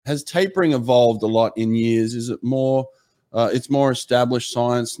has tapering evolved a lot in years? Is it more, it's more established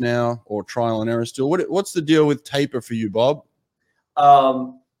science now, or trial and error still? What's the deal with taper for you, Bob?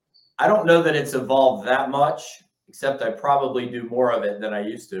 I don't know that it's evolved that much, except I probably do more of it than I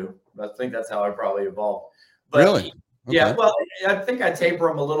used to. I think that's how I probably evolved. But really? Okay. Yeah, well, I think I taper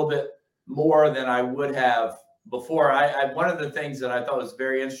them a little bit more than I would have before. One of the things that I thought was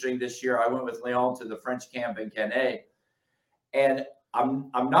very interesting this year, I went with Leon to the French camp in Canet, and I'm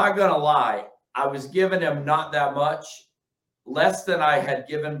not gonna lie, I was giving him not that much, less than I had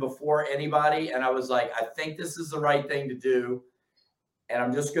given before anybody, and I was like, I think this is the right thing to do, and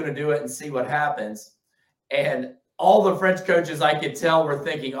I'm just gonna do it and see what happens. And all the French coaches I could tell were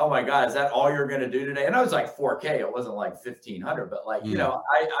thinking, "Oh my God, is that all you're going to do today?" And I was like 4K. It wasn't like 1,500, but like, you know,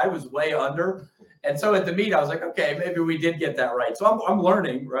 I was way under. And so at the meet, I was like, okay, maybe we did get that right. So I'm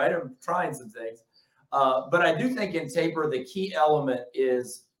learning, right? I'm trying some things. But I do think in taper, the key element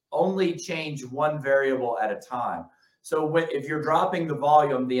is only change one variable at a time. So if you're dropping the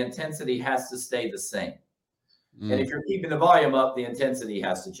volume, the intensity has to stay the same. And if you're keeping the volume up, the intensity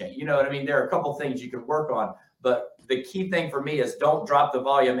has to change. You know what I mean? There are a couple things you can work on, but the key thing for me is don't drop the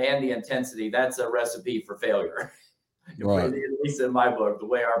volume and the intensity. That's a recipe for failure. Right. At least in my book, the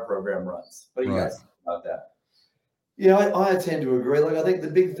way our program runs. What do you guys think about that? Yeah, I tend to agree. Like, I think the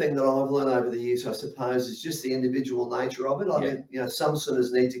big thing that I've learned over the years, I suppose, is just the individual nature of it. I mean, you know, some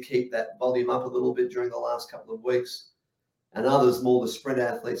swimmers need to keep that volume up a little bit during the last couple of weeks, and others, more the sprint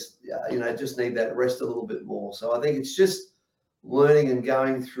athletes, you know, just need that rest a little bit more. So I think it's just learning and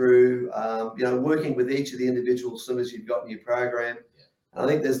going through, you know, working with each of the individual swimmers you've got in your program. And I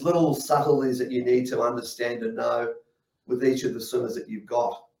think there's little subtleties that you need to understand and know with each of the swimmers that you've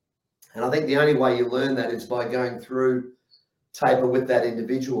got. And I think the only way you learn that is by going through taper with that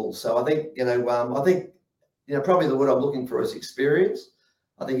individual. So I think, you know, probably the word I'm looking for is experience.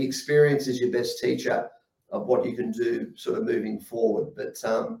 I think experience is your best teacher of what you can do sort of moving forward. But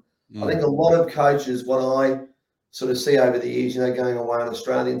I think a lot of coaches, what I sort of see over the years, you know, going away on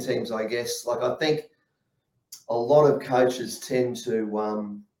Australian teams, I guess, like I think a lot of coaches tend to,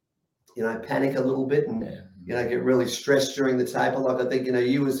 you know, panic a little bit and, you know, get really stressed during the taper. Like I think, you know,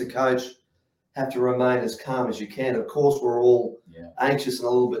 you as a coach have to remain as calm as you can. Of course, we're all anxious and a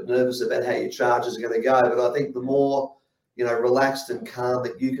little bit nervous about how your charges are going to go. But I think the more, you know, relaxed and calm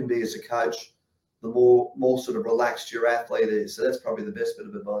that you can be as a coach, the more sort of relaxed your athlete is. So that's probably the best bit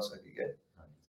of advice I could get.